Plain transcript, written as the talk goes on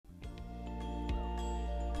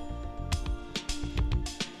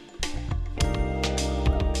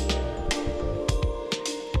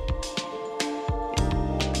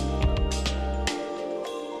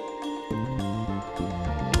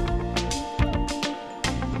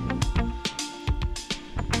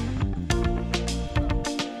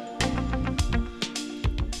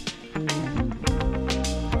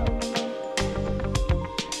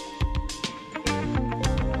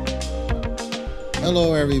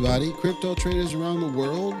Hello, everybody. Crypto traders around the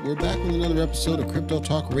world. We're back with another episode of Crypto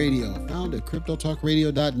Talk Radio, found at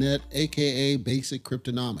cryptotalkradio.net, aka Basic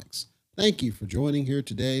Cryptonomics. Thank you for joining here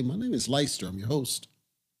today. My name is Leister. I'm your host.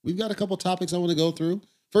 We've got a couple topics I want to go through.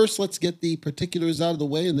 First, let's get the particulars out of the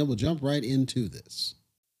way, and then we'll jump right into this.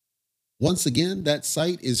 Once again, that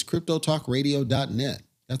site is cryptotalkradio.net.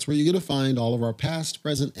 That's where you're going to find all of our past,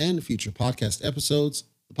 present, and future podcast episodes.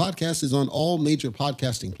 The podcast is on all major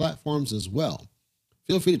podcasting platforms as well.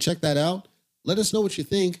 Feel free to check that out. Let us know what you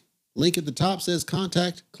think. Link at the top says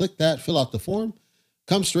contact. Click that, fill out the form.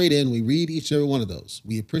 Come straight in. We read each and every one of those.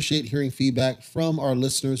 We appreciate hearing feedback from our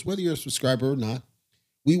listeners, whether you're a subscriber or not.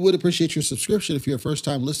 We would appreciate your subscription if you're a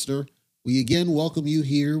first-time listener. We again welcome you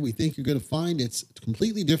here. We think you're going to find it's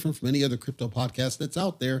completely different from any other crypto podcast that's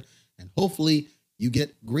out there. And hopefully you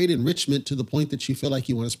get great enrichment to the point that you feel like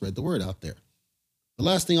you want to spread the word out there. The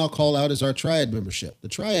last thing I'll call out is our Triad membership. The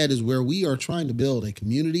Triad is where we are trying to build a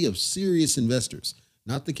community of serious investors,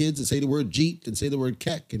 not the kids that say the word Jeet and say the word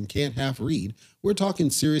Keck and can't half read. We're talking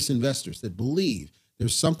serious investors that believe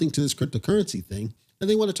there's something to this cryptocurrency thing, and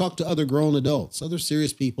they want to talk to other grown adults, other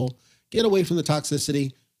serious people. Get away from the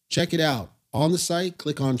toxicity. Check it out. On the site,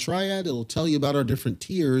 click on Triad. It'll tell you about our different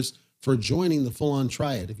tiers for joining the full-on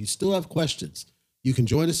Triad. If you still have questions, you can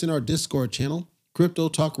join us in our Discord channel.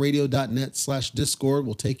 cryptotalkradio.net/Discord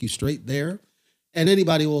will take you straight there, and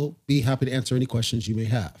anybody will be happy to answer any questions you may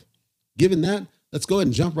have. Given that, let's go ahead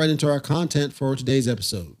and jump right into our content for today's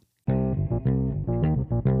episode.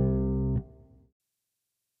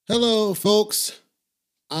 Hello, folks.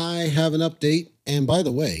 I have an update, and by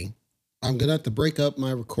the way, I'm going to have to break up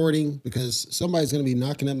my recording because somebody's going to be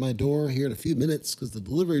knocking at my door here in a few minutes because the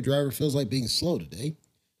delivery driver feels like being slow today.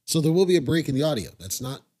 So there will be a break in the audio. That's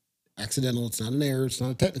not accidental. It's not an error. It's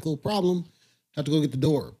not a technical problem. Have to go get the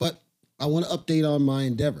door. But I want to update on my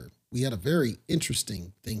endeavor. We had a very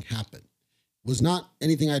interesting thing happen. It was not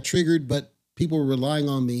anything I triggered, but people were relying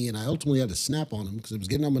on me, and I ultimately had to snap on them because it was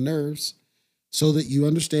getting on my nerves so that you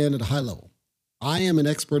understand at a high level. I am an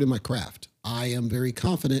expert in my craft. I am very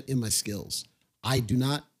confident in my skills. I do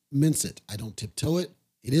not mince it. I don't tiptoe it.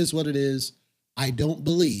 It is what it is. I don't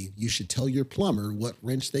believe you should tell your plumber what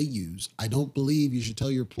wrench they use. I don't believe you should tell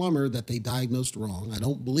your plumber that they diagnosed wrong. I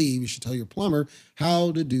don't believe you should tell your plumber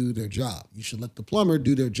how to do their job. You should let the plumber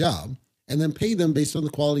do their job and then pay them based on the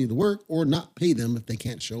quality of the work or not pay them if they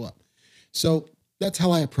can't show up. So that's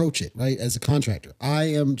how I approach it, right? As a contractor,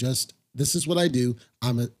 this is what I do.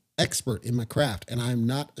 I'm an expert in my craft and I'm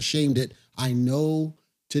not ashamed of it. I know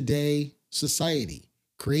today society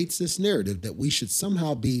creates this narrative that we should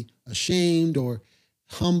somehow be ashamed or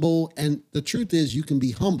humble. And the truth is you can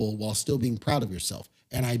be humble while still being proud of yourself.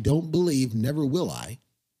 And I don't believe, never will I,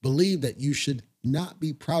 believe that you should not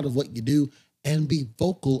be proud of what you do and be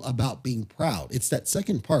vocal about being proud. It's that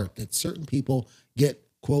second part that certain people get,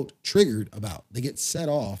 quote, triggered about. They get set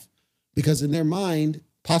off because in their mind,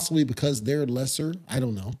 possibly because they're lesser, I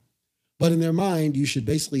don't know. But in their mind, you should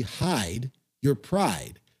basically hide your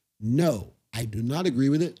pride. No, I do not agree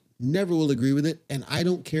with it, never will agree with it, and I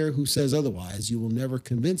don't care who says otherwise. You will never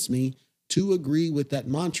convince me to agree with that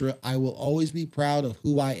mantra. I will always be proud of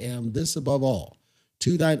who I am, this above all.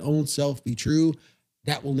 To thine own self be true.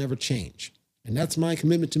 That will never change. And that's my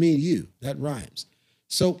commitment to me and you. That rhymes.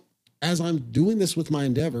 So as I'm doing this with my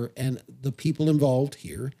endeavor and the people involved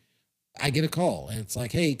here, I get a call and it's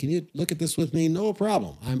like, hey, can you look at this with me? No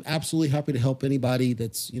problem. I'm absolutely happy to help anybody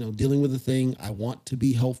that's, dealing with a thing. I want to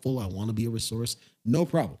be helpful. I want to be a resource. No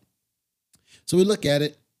problem. So we look at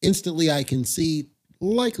it. Instantly, I can see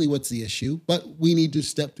likely what's the issue, but we need to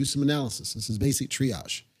step through some analysis. This is basic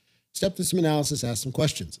triage. Step through some analysis, ask some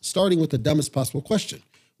questions, starting with the dumbest possible question,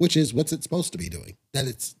 which is what's it supposed to be doing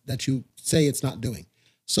that you say it's not doing,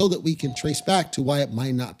 so that we can trace back to why it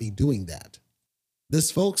might not be doing that.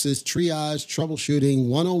 This, folks, is triage troubleshooting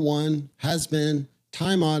 101, has been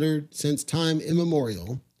time-honored since time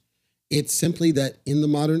immemorial. It's simply that in the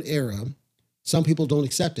modern era, some people don't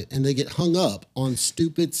accept it, and they get hung up on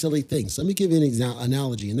stupid, silly things. Let me give you an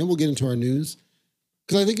analogy, and then we'll get into our news,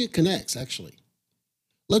 because I think it connects, actually.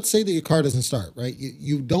 Let's say that your car doesn't start, right?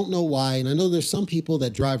 You don't know why, and I know there's some people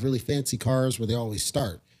that drive really fancy cars where they always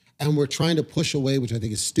start, and we're trying to push away, which I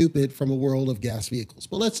think is stupid, from a world of gas vehicles.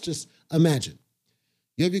 But let's just imagine.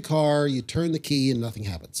 You have your car, you turn the key, and nothing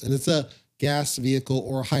happens. And it's a gas vehicle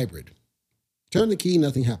or a hybrid. Turn the key,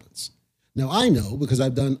 nothing happens. Now, I know, because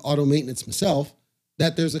I've done auto maintenance myself,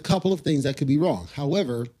 that there's a couple of things that could be wrong.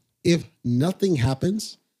 However, if nothing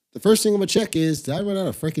happens, the first thing I'm going to check is, did I run out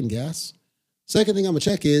of freaking gas? Second thing I'm going to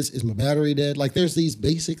check is my battery dead? Like, there's these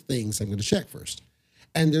basic things I'm going to check first.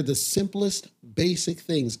 And they're the simplest basic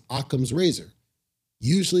things, Occam's razor.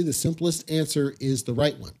 Usually the simplest answer is the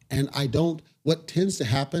right one. And what tends to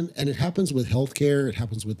happen, and it happens with healthcare, it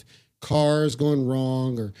happens with cars going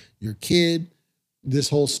wrong or your kid, this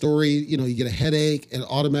whole story, you get a headache and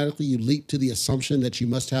automatically you leap to the assumption that you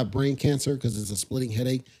must have brain cancer because it's a splitting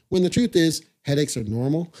headache. When the truth is headaches are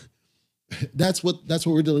normal. That's what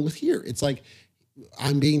we're dealing with here. It's like,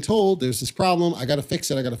 I'm being told there's this problem. I got to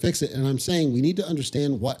fix it. I got to fix it. And I'm saying we need to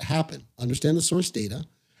understand what happened, understand the source data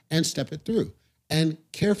and step it through and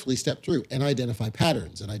carefully step through and identify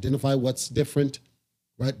patterns and identify what's different,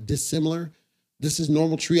 right? Dissimilar. This is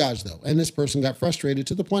normal triage though. And this person got frustrated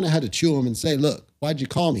to the point I had to chew him and say, look, why'd you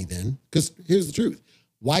call me then? Because here's the truth.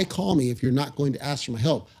 Why call me if you're not going to ask for my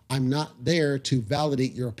help? I'm not there to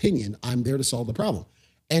validate your opinion. I'm there to solve the problem.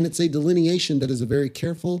 And it's a delineation that is a very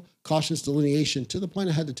careful, cautious delineation to the point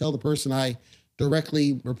I had to tell the person I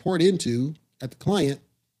directly report into at the client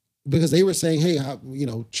because they were saying, hey,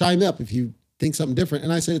 chime up if you think something different.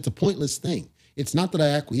 And I said, it's a pointless thing. It's not that I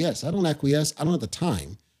acquiesce. I don't acquiesce. I don't have the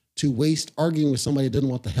time to waste arguing with somebody that doesn't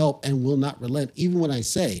want the help and will not relent. Even when I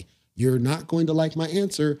say, you're not going to like my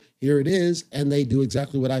answer, here it is, and they do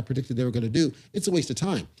exactly what I predicted they were going to do, it's a waste of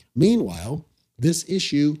time. Meanwhile, this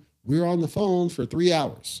issue, we're on the phone for 3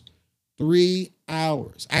 hours. 3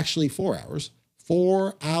 hours, actually 4 hours.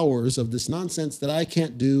 4 hours of this nonsense that I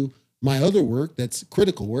can't do my other work that's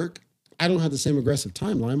critical work. I don't have the same aggressive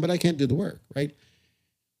timeline, but I can't do the work, right?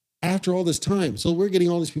 After all this time. So we're getting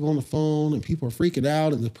all these people on the phone and people are freaking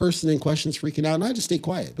out and the person in question is freaking out. And I just stay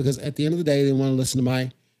quiet because at the end of the day, they want to listen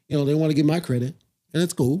to they want to give my credit and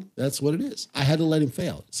it's cool. That's what it is. I had to let him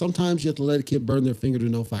fail. Sometimes you have to let a kid burn their finger to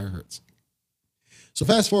no fire hurts. So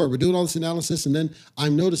fast forward, we're doing all this analysis and then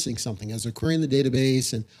I'm noticing something as they're querying the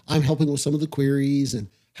database and I'm helping with some of the queries and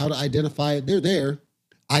how to identify it. They're there.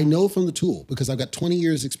 I know from the tool because I've got 20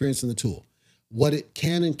 years experience in the tool. What it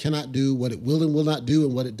can and cannot do, what it will and will not do,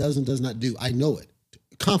 and what it does and does not do. I know it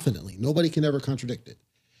confidently. Nobody can ever contradict it.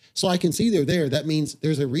 So I can see they're there. That means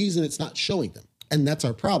there's a reason it's not showing them. And that's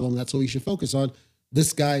our problem. That's what we should focus on.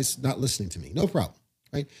 This guy's not listening to me. No problem,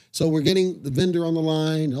 right? So we're getting the vendor on the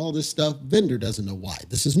line and all this stuff. Vendor doesn't know why.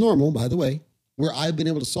 This is normal, by the way, where I've been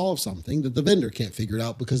able to solve something that the vendor can't figure it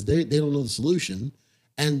out because they don't know the solution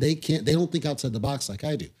and they don't think outside the box like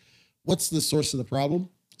I do. What's the source of the problem?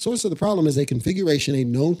 Source of the problem is a configuration, a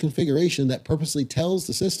known configuration that purposely tells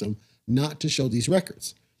the system not to show these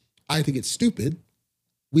records. I think it's stupid.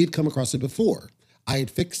 We had come across it before. I had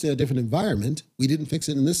fixed a different environment. We didn't fix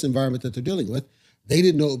it in this environment that they're dealing with. They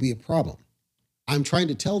didn't know it would be a problem. I'm trying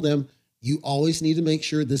to tell them, you always need to make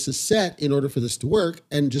sure this is set in order for this to work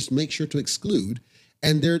and just make sure to exclude.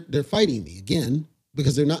 And they're fighting me again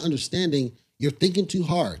because they're not understanding. You're thinking too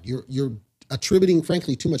hard. You're attributing,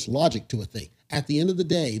 frankly, too much logic to a thing. At the end of the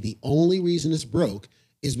day, the only reason it's broke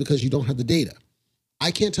is because you don't have the data. I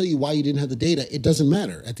can't tell you why you didn't have the data. It doesn't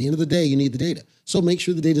matter. At the end of the day, you need the data. So make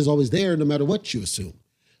sure the data is always there no matter what you assume.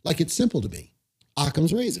 Like it's simple to me.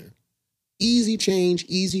 Occam's razor. Easy change,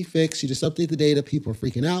 easy fix. You just update the data. People are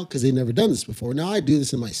freaking out because they've never done this before. Now I do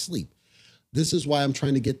this in my sleep. This is why I'm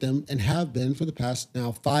trying to get them and have been for the past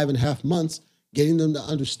now 5.5 months, getting them to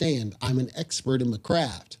understand I'm an expert in the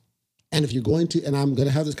craft. And if you're going to, and I'm going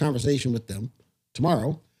to have this conversation with them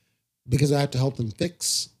tomorrow because I have to help them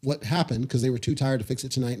fix what happened because they were too tired to fix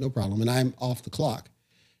it tonight. No problem. And I'm off the clock.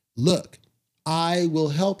 Look, I will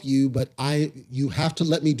help you, but you have to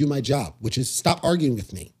let me do my job, which is stop arguing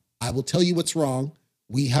with me. I will tell you what's wrong.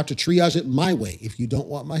 We have to triage it my way. If you don't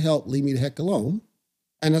want my help, leave me the heck alone.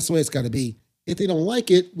 And that's the way it's got to be. If they don't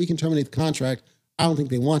like it, we can terminate the contract. I don't think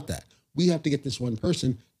they want that. We have to get this one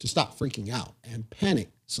person to stop freaking out and panic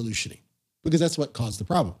solutioning because that's what caused the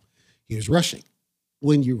problem. Here's rushing.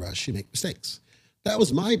 When you rush, you make mistakes. That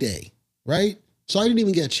was my day, right? So I didn't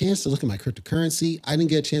even get a chance to look at my cryptocurrency. I didn't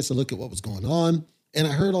get a chance to look at what was going on. And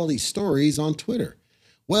I heard all these stories on Twitter.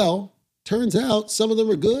 Well, turns out some of them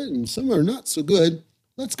are good and some are not so good.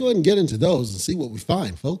 Let's go ahead and get into those and see what we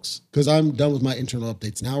find, folks, because I'm done with my internal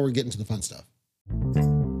updates. Now we're getting to the fun stuff.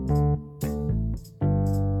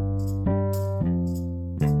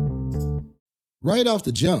 Right off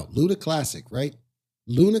the jump, Luna Classic, right?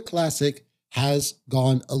 Luna Classic has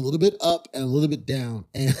gone a little bit up and a little bit down.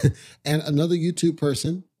 And another YouTube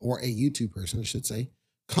person, or a YouTube person, I should say,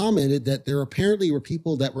 commented that there apparently were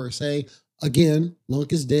people that were saying, again,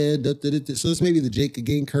 Lunk is dead. So this may be the Jake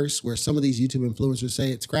again curse, where some of these YouTube influencers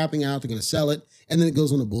say it's crapping out, they're going to sell it, and then it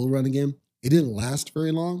goes on a bull run again. It didn't last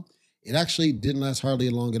very long. It actually didn't last hardly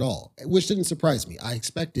long at all, which didn't surprise me. I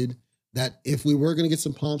expected that if we were going to get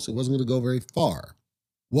some pumps, it wasn't going to go very far.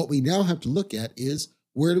 What we now have to look at is,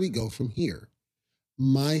 where do we go from here?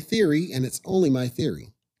 My theory, and it's only my theory,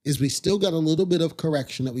 is we still got a little bit of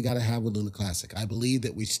correction that we got to have with Luna Classic. I believe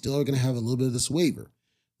that we still are going to have a little bit of this waiver.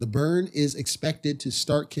 The burn is expected to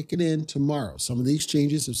start kicking in tomorrow. Some of the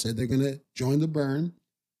exchanges have said they're going to join the burn.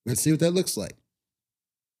 Let's see what that looks like.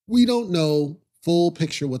 We don't know full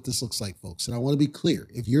picture what this looks like, folks. And I want to be clear.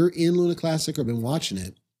 If you're in Luna Classic or been watching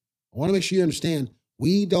it, I want to make sure you understand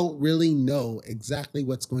we don't really know exactly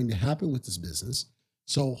what's going to happen with this business.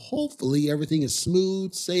 So hopefully everything is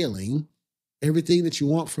smooth sailing. Everything that you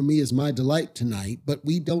want from me is my delight tonight, but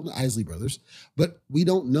we don't, Isley Brothers, but we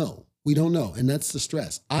don't know. We don't know. And that's the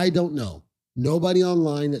stress. I don't know. Nobody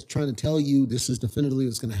online that's trying to tell you this is definitively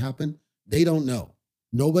what's going to happen. They don't know.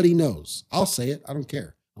 Nobody knows. I'll say it. I don't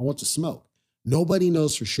care. I want to smoke. Nobody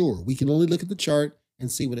knows for sure. We can only look at the chart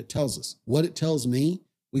and see what it tells us. What it tells me,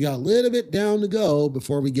 we got a little bit down to go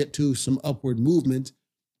before we get to some upward movement,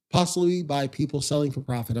 possibly by people selling for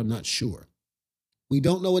profit. I'm not sure. We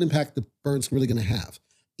don't know what impact the burn's really going to have.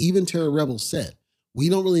 Even Terra Rebel said, we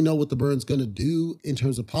don't really know what the burn's going to do in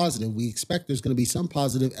terms of positive. We expect there's going to be some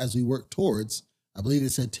positive as we work towards, I believe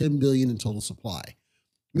it said 10 billion in total supply.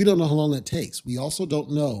 We don't know how long that takes. We also don't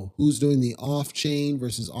know who's doing the off-chain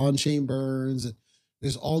versus on-chain burns.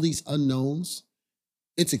 There's all these unknowns.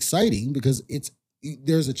 It's exciting because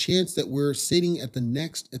there's a chance that we're sitting at the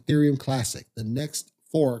next Ethereum Classic, the next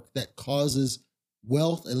fork that causes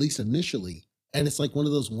wealth, at least initially. And it's like one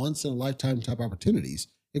of those once-in-a-lifetime type opportunities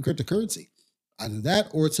in cryptocurrency. Either that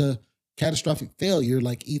or it's a catastrophic failure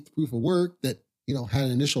like ETH Proof of Work that, had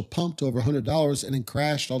an initial pump to over $100 and then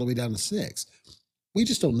crashed all the way down to $6. We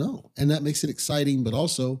just don't know. And that makes it exciting, but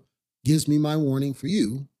also gives me my warning for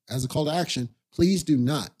you as a call to action. Please do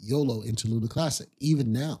not YOLO into Luna Classic,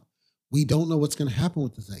 even now. We don't know what's going to happen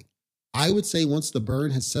with the thing. I would say once the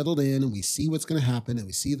burn has settled in and we see what's going to happen and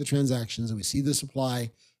we see the transactions and we see the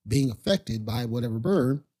supply being affected by whatever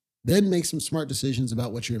burn, then make some smart decisions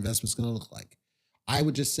about what your investment's going to look like. I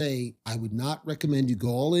would just say I would not recommend you go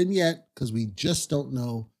all in yet because we just don't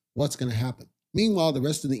know what's going to happen. Meanwhile, the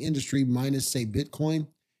rest of the industry, minus, say, Bitcoin,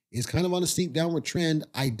 is kind of on a steep downward trend.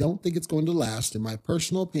 I don't think it's going to last. In my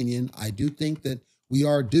personal opinion, I do think that we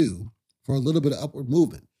are due for a little bit of upward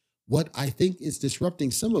movement. What I think is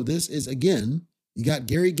disrupting some of this is, again, you got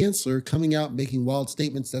Gary Gensler coming out making wild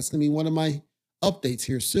statements. That's going to be one of my updates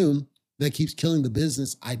here soon that keeps killing the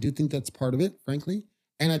business. I do think that's part of it, frankly.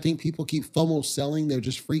 And I think people keep FOMO selling. They're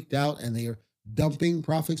just freaked out and they are dumping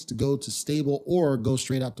profits to go to stable or go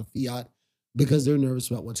straight out to fiat because they're nervous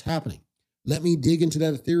about what's happening. Let me dig into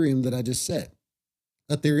that Ethereum that I just said.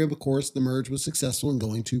 Ethereum, of course, the merge was successful in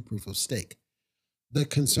going to proof of stake. The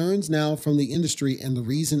concerns now from the industry and the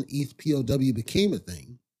reason ETH POW became a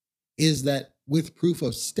thing is that with proof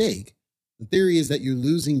of stake, the theory is that you're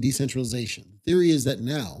losing decentralization. The theory is that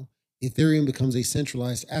now Ethereum becomes a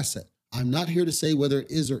centralized asset. I'm not here to say whether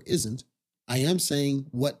it is or isn't. I am saying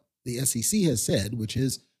what the SEC has said, which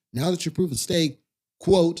is now that you're proof of stake,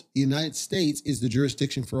 quote, the United States is the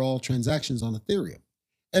jurisdiction for all transactions on Ethereum.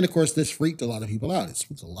 And of course, this freaked a lot of people out. It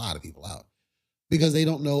freaked a lot of people out because they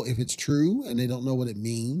don't know if it's true and they don't know what it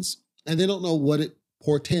means. And they don't know what it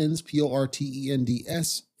portends,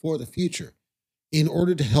 PORTENDS, for the future. In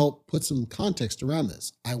order to help put some context around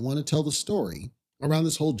this, I want to tell the story around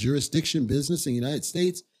this whole jurisdiction business in the United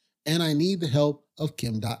States, and I need the help of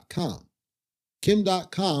Kim.com.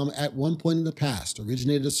 Kim.com at one point in the past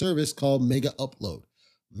originated a service called Mega Upload.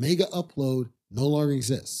 Mega Upload no longer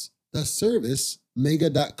exists. The service,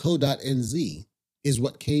 mega.co.nz, is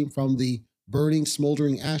what came from the burning,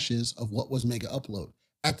 smoldering ashes of what was Mega Upload.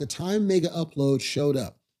 At the time Mega Upload showed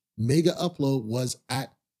up, Mega Upload was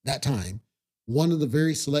at that time one of the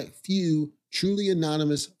very select few truly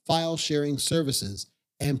anonymous file sharing services,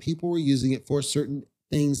 and people were using it for certain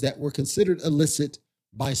things that were considered illicit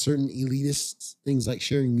by certain elitists, things like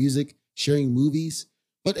sharing music, sharing movies,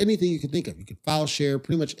 but anything you could think of. You could file share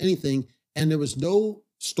pretty much anything, and there was no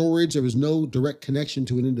storage, there was no direct connection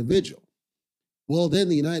to an individual. Well, then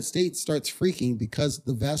the United States starts freaking because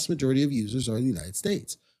the vast majority of users are in the United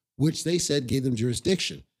States, which they said gave them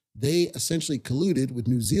jurisdiction. They essentially colluded with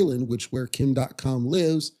New Zealand, where Kim.com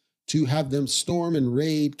lives, to have them storm and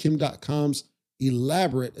raid Kim.com's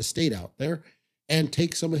elaborate estate out there and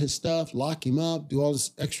take some of his stuff, lock him up, do all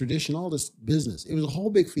this extradition, all this business. It was a whole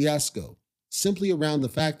big fiasco simply around the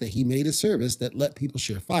fact that he made a service that let people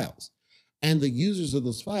share files. And the users of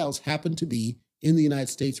those files happen to be in the United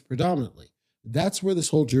States predominantly. That's where this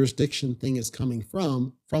whole jurisdiction thing is coming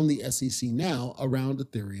from the SEC now around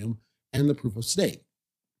Ethereum and the proof of stake.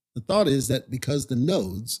 The thought is that because the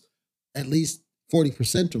nodes, at least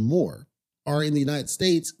 40% or more, are in the United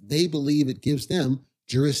States, they believe it gives them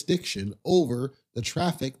jurisdiction over the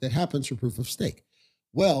traffic that happens for proof of stake.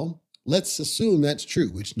 Well, let's assume that's true,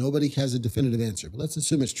 which nobody has a definitive answer, but let's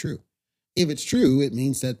assume it's true. If it's true, it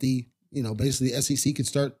means that basically the SEC could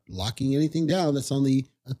start locking anything down that's on the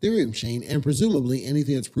Ethereum chain, and presumably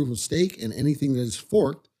anything that's proof of stake and anything that is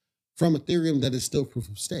forked from Ethereum that is still proof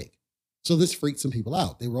of stake. So this freaked some people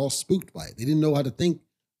out. They were all spooked by it. They didn't know how to think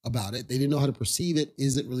about it. They didn't know how to perceive it.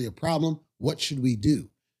 Is it really a problem? What should we do?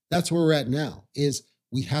 That's where we're at now, is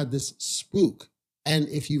we had this spook. And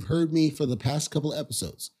if you've heard me for the past couple of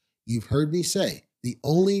episodes, you've heard me say the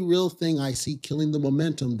only real thing I see killing the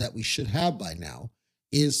momentum that we should have by now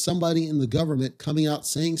is somebody in the government coming out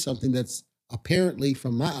saying something that's apparently,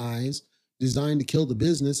 from my eyes, designed to kill the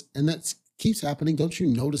business. And that keeps happening. Don't you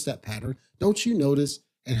notice that pattern? Don't you notice,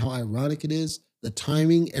 and how ironic it is, the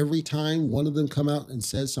timing every time one of them come out and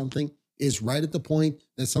says something is right at the point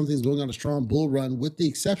that something's going on a strong bull run, with the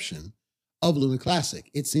exception of Luna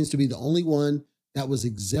Classic. It seems to be the only one that was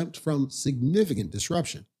exempt from significant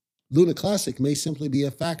disruption. Luna Classic may simply be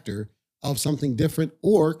a factor of something different,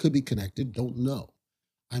 or could be connected, don't know.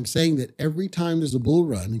 I'm saying that every time there's a bull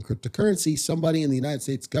run in cryptocurrency, somebody in the United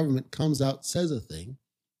States government comes out, says a thing,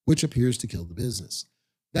 which appears to kill the business.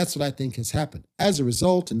 That's what I think has happened. As a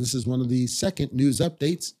result, and this is one of the second news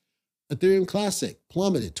updates, Ethereum Classic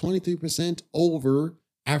plummeted 23% over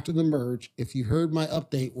after the merge. If you heard my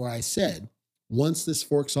update where I said, once this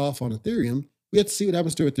forks off on Ethereum, we have to see what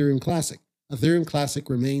happens to Ethereum Classic. Ethereum Classic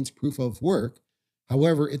remains proof of work.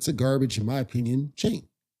 However, it's a garbage, in my opinion, chain.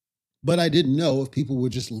 But I didn't know if people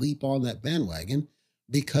would just leap on that bandwagon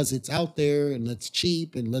because it's out there and it's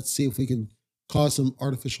cheap, and let's see if we can cause some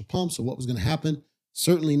artificial pumps of what was going to happen.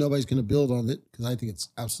 Certainly nobody's going to build on it because I think it's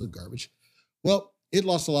absolute garbage. Well, it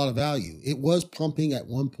lost a lot of value. It was pumping at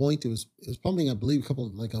one point. It was pumping, I believe,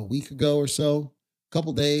 a week ago or so, a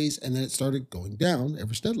couple days, and then it started going down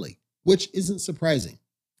ever steadily, which isn't surprising.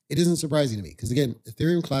 It isn't surprising to me because, again,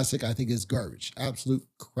 Ethereum Classic, I think, is garbage, absolute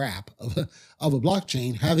crap of a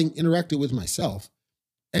blockchain, having interacted with myself,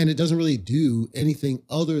 and it doesn't really do anything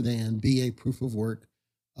other than be a proof of work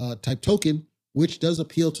type token, which does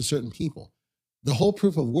appeal to certain people. The whole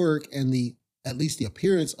proof of work and at least the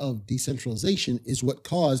appearance of decentralization is what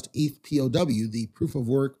caused ETH POW, the proof of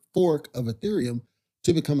work fork of Ethereum,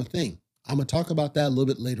 to become a thing. I'm going to talk about that a little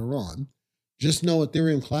bit later on. Just know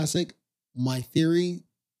Ethereum Classic, my theory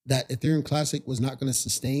that Ethereum Classic was not going to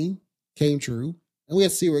sustain came true. And we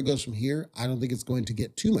have to see where it goes from here. I don't think it's going to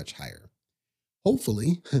get too much higher.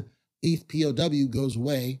 Hopefully, ETH POW goes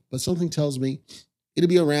away, but something tells me it'll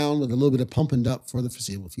be around with a little bit of pumping up for the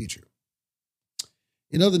foreseeable future.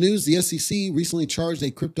 In other news, the SEC recently charged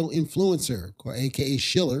a crypto influencer, aka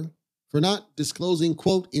Shiller, for not disclosing,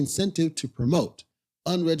 quote, incentive to promote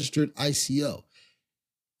unregistered ICO.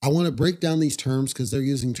 I want to break down these terms because they're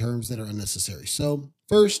using terms that are unnecessary. So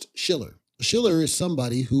first, Shiller. Shiller is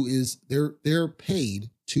somebody who is, they're paid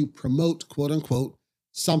to promote, quote unquote,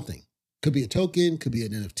 something. Could be a token, could be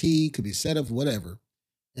an NFT, could be a set of whatever.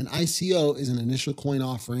 An ICO is an initial coin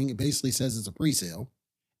offering. It basically says it's a pre-sale,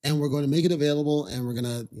 and we're going to make it available, and we're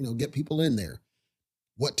going to, get people in there.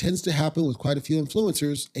 What tends to happen with quite a few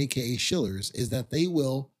influencers, aka Shillers, is that they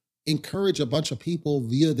will encourage a bunch of people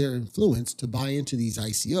via their influence to buy into these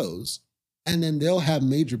ICOs, and then they'll have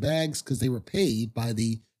major bags because they were paid by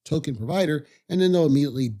the token provider, and then they'll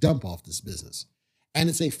immediately dump off this business. And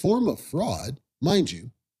it's a form of fraud, mind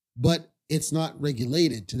you, but it's not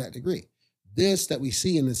regulated to that degree. This that we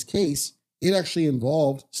see in this case, it actually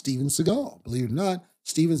involved Steven Seagal. Believe it or not,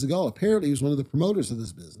 Steven Seagal apparently was one of the promoters of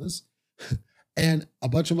this business, and a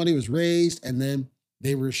bunch of money was raised, and then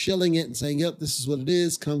they were shilling it and saying, yep, this is what it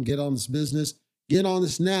is. Come get on this business. Get on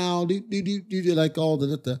this now. Do like all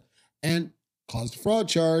the, and caused a fraud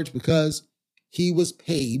charge because he was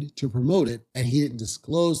paid to promote it, and he didn't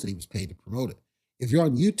disclose that he was paid to promote it. If you're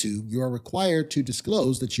on YouTube, you are required to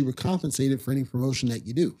disclose that you were compensated for any promotion that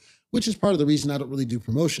you do, which is part of the reason I don't really do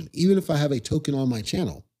promotion. Even if I have a token on my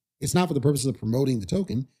channel, it's not for the purpose of promoting the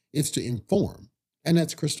token. It's to inform. And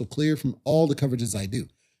that's crystal clear from all the coverages I do.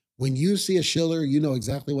 When you see a shiller, you know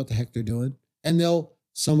exactly what the heck they're doing. And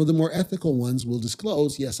some of the more ethical ones will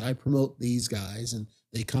disclose, yes, I promote these guys and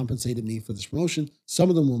they compensated me for this promotion.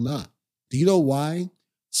 Some of them will not. Do you know why?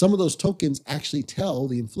 Some of those tokens actually tell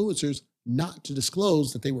the influencers not to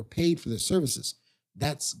disclose that they were paid for their services.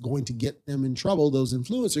 That's going to get them in trouble. Those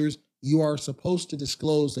influencers, you are supposed to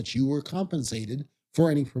disclose that you were compensated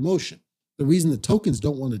for any promotion. The reason the tokens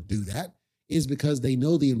don't want to do that is because they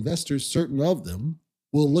know the investors, certain of them,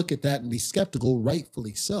 will look at that and be skeptical,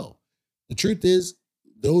 rightfully so. The truth is,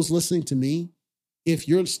 those listening to me, if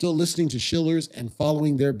you're still listening to shillers and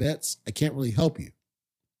following their bets, I can't really help you.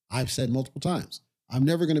 I've said multiple times, I'm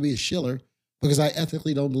never going to be a shiller because I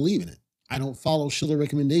ethically don't believe in it. I don't follow Shiller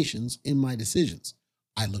recommendations in my decisions.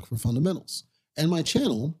 I look for fundamentals. And my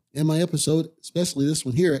channel and my episode, especially this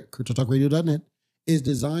one here at CryptoTalkRadio.net, is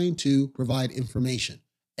designed to provide information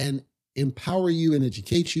and empower you and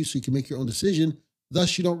educate you so you can make your own decision.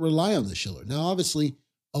 Thus, you don't rely on the Shiller. Now, obviously,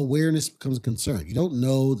 awareness becomes a concern. You don't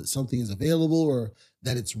know that something is available or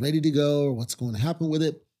that it's ready to go or what's going to happen with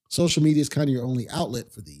it. Social media is kind of your only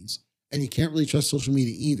outlet for these, and you can't really trust social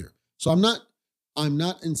media either. So I'm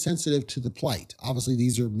not insensitive to the plight. Obviously,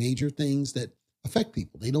 these are major things that affect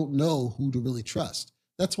people. They don't know who to really trust.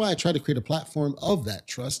 That's why I try to create a platform of that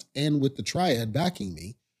trust, and with the Triad backing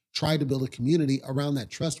me, try to build a community around that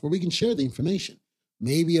trust where we can share the information.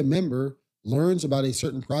 Maybe a member learns about a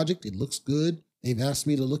certain project. It looks good. They've asked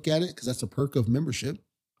me to look at it because that's a perk of membership.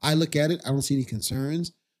 I look at it. I don't see any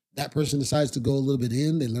concerns. That person decides to go a little bit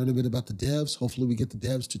in. They learn a bit about the devs. Hopefully we get the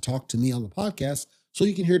devs to talk to me on the podcast so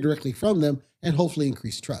you can hear directly from them and hopefully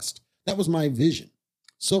increase trust. That was my vision.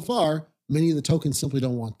 So far, many of the tokens simply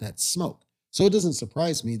don't want that smoke. So it doesn't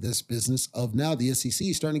surprise me, this business of now the SEC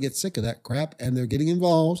is starting to get sick of that crap and they're getting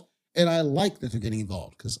involved. And I like that they're getting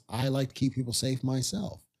involved because I like to keep people safe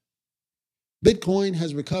myself. Bitcoin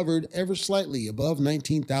has recovered ever slightly above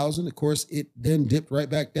 19,000. Of course, it then dipped right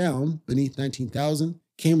back down beneath 19,000,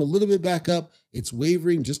 came a little bit back up. It's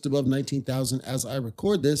wavering just above 19,000 as I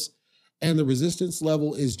record this, and the resistance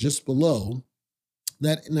level is just below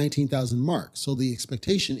that 19,000 mark. So the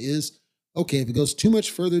expectation is, okay, if it goes too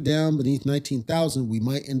much further down beneath 19,000, we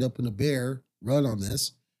might end up in a bear run on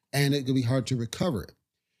this, and it could be hard to recover it.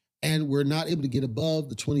 And we're not able to get above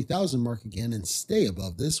the 20,000 mark again and stay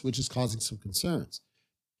above this, which is causing some concerns.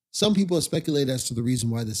 Some people have speculated as to the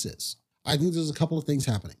reason why this is. I think there's a couple of things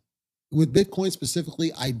happening. With Bitcoin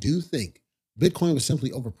specifically, I do think Bitcoin was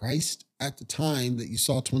simply overpriced at the time that you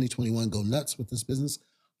saw 2021 go nuts with this business.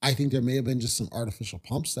 I think there may have been just some artificial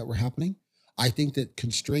pumps that were happening. I think that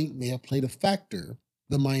constraint may have played a factor,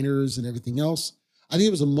 the miners and everything else. I think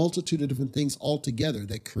it was a multitude of different things altogether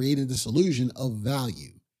that created this illusion of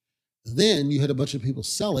value. Then you had a bunch of people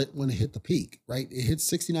sell it when it hit the peak, right? It hit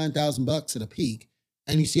 69,000 bucks at a peak,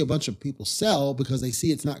 and you see a bunch of people sell because they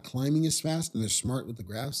see it's not climbing as fast and they're smart with the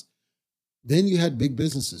graphs. Then you had big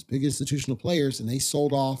businesses, big institutional players, and they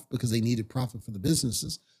sold off because they needed profit for the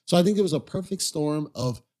businesses. So I think it was a perfect storm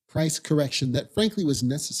of price correction that frankly was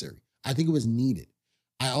necessary. I think it was needed.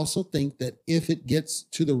 I also think that if it gets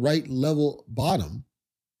to the right level bottom,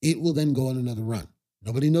 it will then go on another run.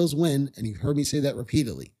 Nobody knows when, and you've heard me say that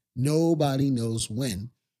repeatedly. Nobody knows when.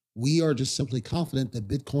 We are just simply confident that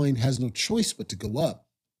Bitcoin has no choice but to go up,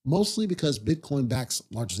 mostly because Bitcoin backs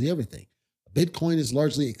largely everything. Bitcoin is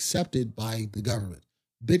largely accepted by the government.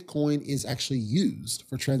 Bitcoin is actually used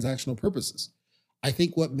for transactional purposes. I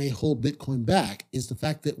think what may hold Bitcoin back is the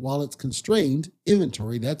fact that while it's constrained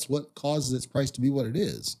inventory, that's what causes its price to be what it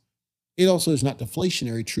is. It also is not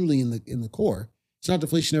deflationary truly in the core. It's not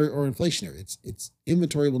deflationary or inflationary. Its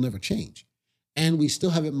inventory will never change. And we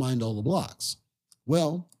still haven't mined all the blocks.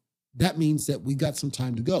 Well, that means that we got some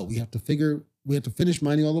time to go. We have to finish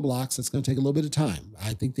mining all the blocks. That's going to take a little bit of time.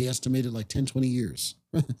 I think they estimated like 10, 20 years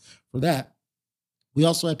for that. We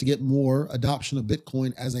also have to get more adoption of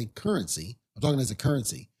Bitcoin as a currency. I'm talking as a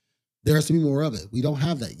currency. There has to be more of it. We don't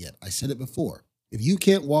have that yet. I said it before. If you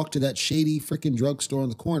can't walk to that shady freaking drugstore on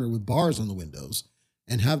the corner with bars on the windows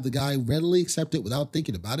and have the guy readily accept it without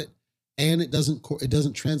thinking about it, and it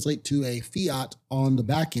doesn't translate to a fiat on the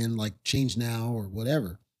back end like Change Now or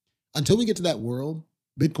whatever. Until we get to that world,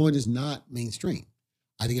 Bitcoin is not mainstream.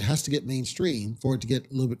 I think it has to get mainstream for it to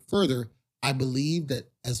get a little bit further. I believe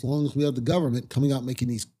that as long as we have the government coming out making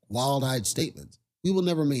these wild-eyed statements, we will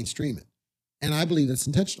never mainstream it. And I believe that's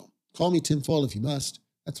intentional. Call me tinfoil if you must.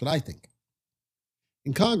 That's what I think.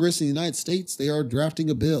 In Congress in the United States, they are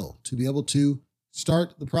drafting a bill to be able to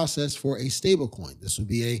start the process for a stablecoin. This would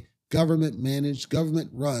be a government-managed,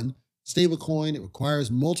 government-run stablecoin. It requires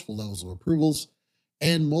multiple levels of approvals,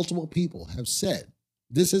 and multiple people have said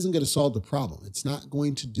this isn't going to solve the problem. It's not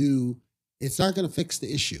going to fix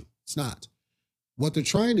the issue. It's not. What they're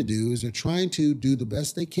trying to do is they're trying to do the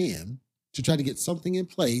best they can to try to get something in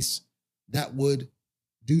place that would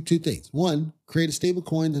do two things. One, create a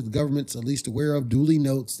stablecoin that the government's at least aware of, duly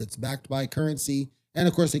notes, that's backed by currency, and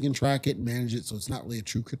of course they can track it and manage it so it's not really a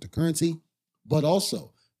true cryptocurrency. But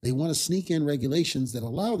also, they want to sneak in regulations that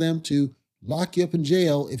allow them to lock you up in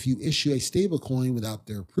jail if you issue a stablecoin without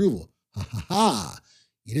their approval. Ha ha ha.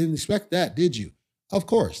 You didn't expect that, did you? Of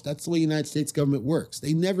course, that's the way the United States government works.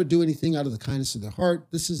 They never do anything out of the kindness of their heart.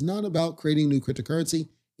 This is not about creating new cryptocurrency.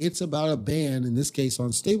 It's about a ban, in this case, on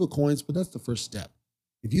stablecoins, but that's the first step.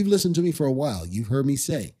 If you've listened to me for a while, you've heard me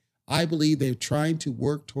say, I believe they're trying to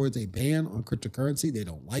work towards a ban on cryptocurrency. They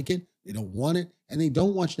don't like it, they don't want it, and they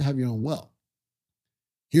don't want you to have your own wealth.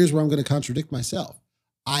 Here's where I'm going to contradict myself.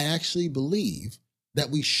 I actually believe that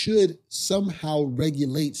we should somehow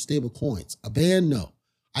regulate stable coins. A ban, no.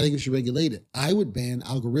 I think we should regulate it. I would ban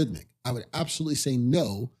algorithmic. I would absolutely say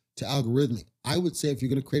no to algorithmic. I would say if you're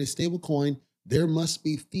going to create a stable coin, there must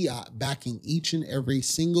be fiat backing each and every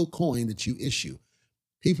single coin that you issue.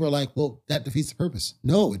 People are like, well, that defeats the purpose.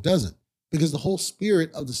 No, it doesn't. Because the whole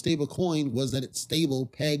spirit of the stable coin was that it's stable,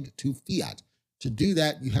 pegged to fiat. To do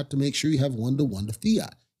that, you have to make sure you have one-to-one to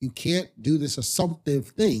fiat. You can't do this assumptive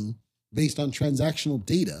thing based on transactional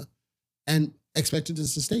data and expect it to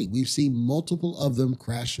sustain. We've seen multiple of them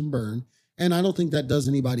crash and burn, and I don't think that does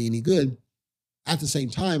anybody any good. At the same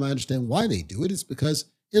time, I understand why they do it. It's because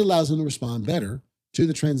it allows them to respond better to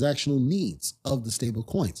the transactional needs of the stable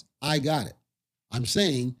coins. I got it. I'm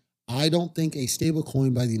saying I don't think a stable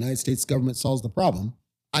coin by the United States government solves the problem.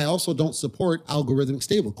 I also don't support algorithmic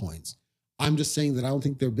stable coins. I'm just saying that I don't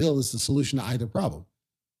think their bill is the solution to either problem.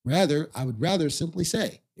 Rather, I would rather simply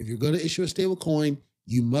say, if you're going to issue a stable coin,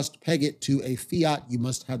 you must peg it to a fiat. You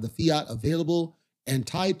must have the fiat available and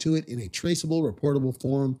tied to it in a traceable, reportable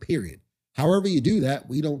form, period. However you do that,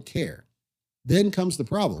 we don't care. Then comes the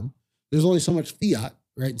problem. There's only so much fiat,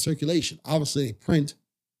 right, in circulation. Obviously, they print,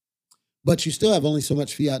 but you still have only so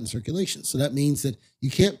much fiat in circulation. So that means that you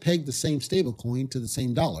can't peg the same stable coin to the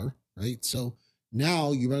same dollar, right? So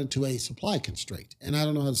now you run into a supply constraint. And I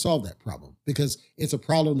don't know how to solve that problem because it's a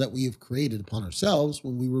problem that we have created upon ourselves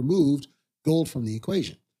when we removed gold from the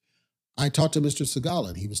equation. I talked to Mr. Segala,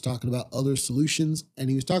 and he was talking about other solutions, and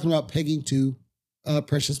he was talking about pegging to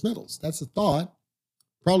precious metals. That's a thought.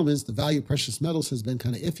 Problem is the value of precious metals has been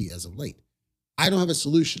kind of iffy as of late. I don't have a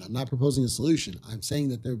solution. I'm not proposing a solution. I'm saying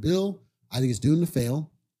that their bill, I think, is doomed to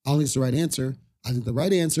fail. I don't think it's the right answer. I think the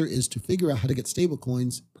right answer is to figure out how to get stable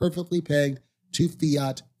coins perfectly pegged to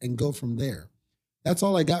fiat and go from there. That's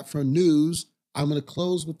all I got for news. I'm going to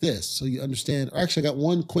close with this so you understand. Or actually, I got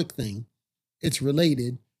one quick thing. It's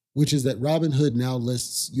related, which is that Robinhood now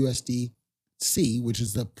lists USDC, which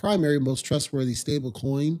is the primary, most trustworthy stable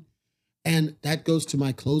coin. And that goes to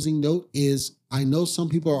my closing note is I know some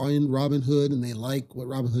people are in Robinhood and they like what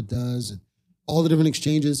Robinhood does and all the different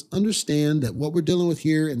exchanges. Understand that what we're dealing with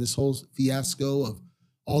here in this whole fiasco of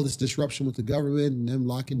all this disruption with the government and them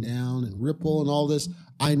locking down and Ripple and all this,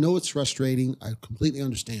 I know it's frustrating. I completely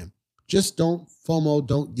understand. Just don't FOMO,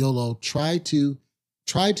 don't YOLO. Try to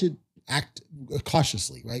act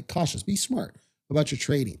cautiously, right? Cautious. Be smart about your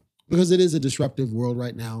trading because it is a disruptive world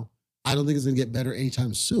right now. I don't think it's going to get better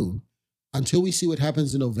anytime soon until we see what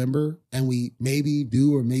happens in November and we maybe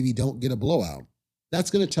do or maybe don't get a blowout.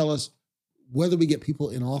 That's going to tell us whether we get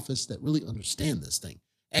people in office that really understand this thing.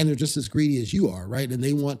 And they're just as greedy as you are, right? And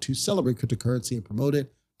they want to celebrate cryptocurrency and promote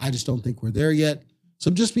it. I just don't think we're there yet. So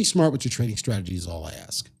just be smart with your trading strategy is all I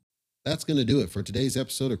ask. That's going to do it for today's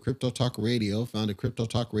episode of Crypto Talk Radio, found at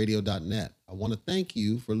cryptotalkradio.net. I want to thank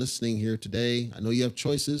you for listening here today. I know you have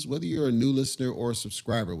choices, whether you're a new listener or a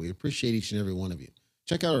subscriber. We appreciate each and every one of you.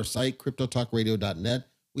 Check out our site, cryptotalkradio.net.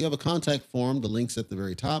 We have a contact form. The link's at the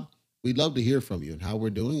very top. We'd love to hear from you and how we're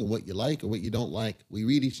doing and what you like or what you don't like. We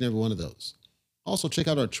read each and every one of those. Also, check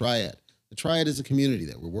out our Triad. The Triad is a community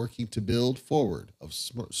that we're working to build forward of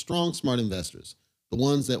strong, smart investors, the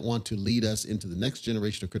ones that want to lead us into the next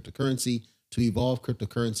generation of cryptocurrency, to evolve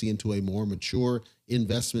cryptocurrency into a more mature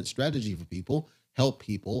investment strategy for people, help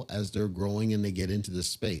people as they're growing and they get into this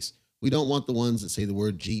space. We don't want the ones that say the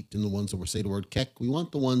word JEET and the ones that will say the word KEK. We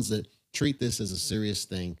want the ones that treat this as a serious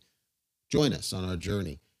thing. Join us on our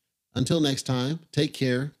journey. Until next time, take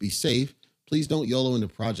care, be safe. Please don't YOLO into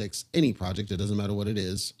projects, any project, it doesn't matter what it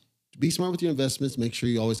is. Be smart with your investments. Make sure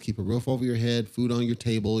you always keep a roof over your head, food on your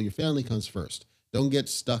table. Your family comes first. Don't get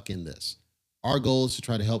stuck in this. Our goal is to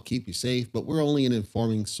try to help keep you safe, but we're only an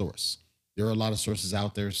informing source. There are a lot of sources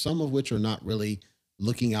out there, some of which are not really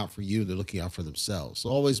looking out for you. They're looking out for themselves. So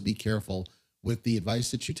always be careful with the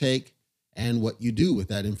advice that you take, and what you do with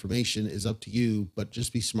that information is up to you, but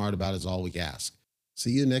just be smart about it is all we ask.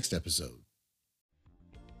 See you next episode.